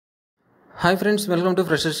Hi friends, welcome to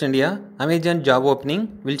Freshers India. Amazon job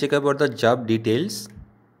opening. We'll check about the job details.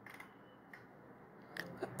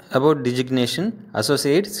 About designation,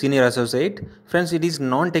 associate, senior associate. Friends, it is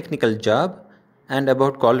non-technical job. And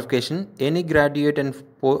about qualification, any graduate and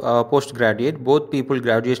postgraduate, both people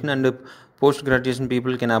graduation and post-graduation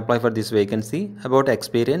people can apply for this vacancy. About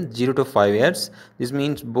experience, 0 to 5 years. This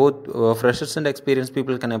means both freshers and experienced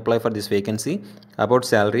people can apply for this vacancy. About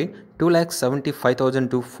salary,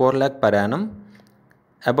 2,75,000 to 4 lakh per annum.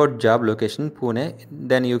 About job location, Pune,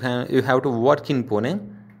 then you have to work in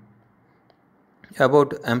Pune.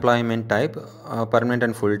 About employment type, permanent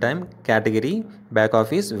and full time. Category, back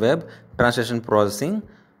office, web, transaction processing.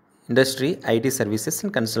 Industry, IT services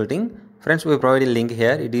and consulting. Friends, we provide a link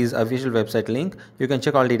here. It is official website link. You can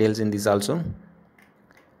check all details in this also.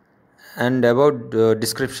 And about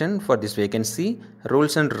description for this vacancy,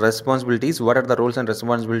 roles and responsibilities. What are the roles and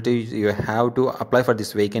responsibilities you have to apply for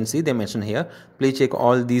this vacancy? They mention here. Please check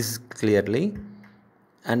all these clearly.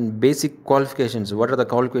 And basic qualifications, what are the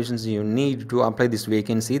qualifications you need to apply this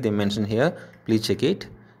vacancy? They mention here. Please check it.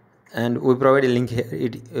 And we provide a link here.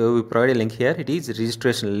 It is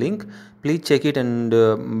registration link. Please check it,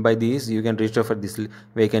 and by this you can register for this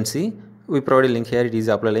vacancy. We provide a link here. It is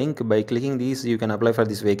apply link. By clicking this, you can apply for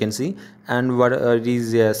this vacancy. And what it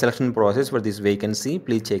is a selection process for this vacancy.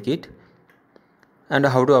 Please check it. And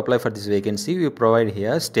how to apply for this vacancy, we provide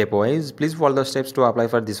here stepwise. Please follow the steps to apply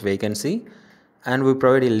for this vacancy. And we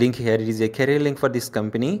provide a link here. It is a career link for this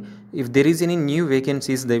company. If there is any new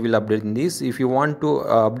vacancies, they will update in this. If you want to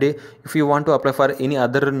apply for any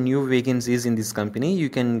other new vacancies in this company, you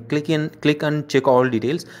can click and check all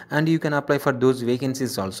details, and you can apply for those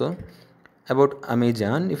vacancies also. About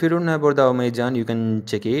Amazon, if you don't know about the Amazon, you can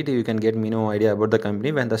check it. You can get minimum idea about the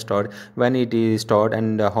company, when it is start,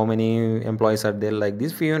 and how many employees are there. Like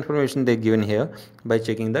this few information they given here. By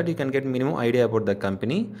checking that, you can get minimum idea about the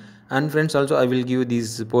company. And friends, also I will give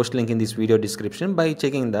this post link in this video description. By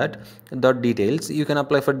checking that details, you can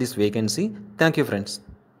apply for this vacancy. Thank you friends.